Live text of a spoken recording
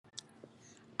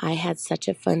I had such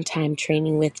a fun time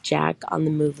training with Jack on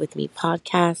the Move With Me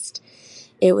podcast.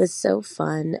 It was so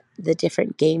fun, the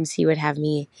different games he would have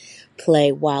me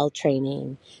play while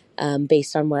training,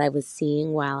 based on what I was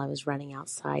seeing while I was running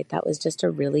outside. That was just a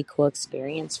really cool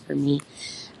experience for me.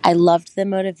 I loved the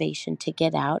motivation to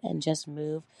get out and just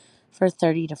move for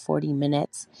 30 to 40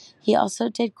 minutes. He also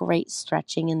did great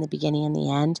stretching in the beginning and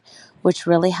the end, which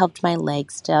really helped my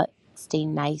legs to stay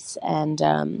nice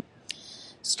and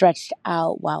stretched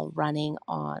out while running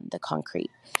on the concrete.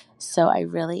 So I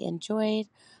really enjoyed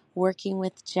working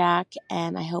with Jack,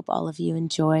 and I hope all of you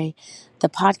enjoy the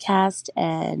podcast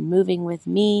and moving with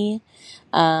me.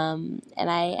 And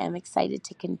I am excited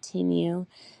to continue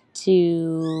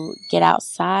to get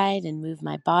outside and move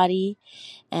my body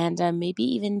and maybe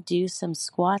even do some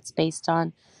squats based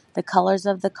on the colors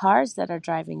of the cars that are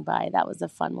driving by. That was a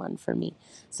fun one for me.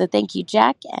 So thank you,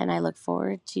 Jack, and I look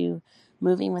forward to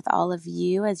moving with all of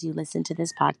you as you listen to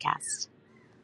this podcast.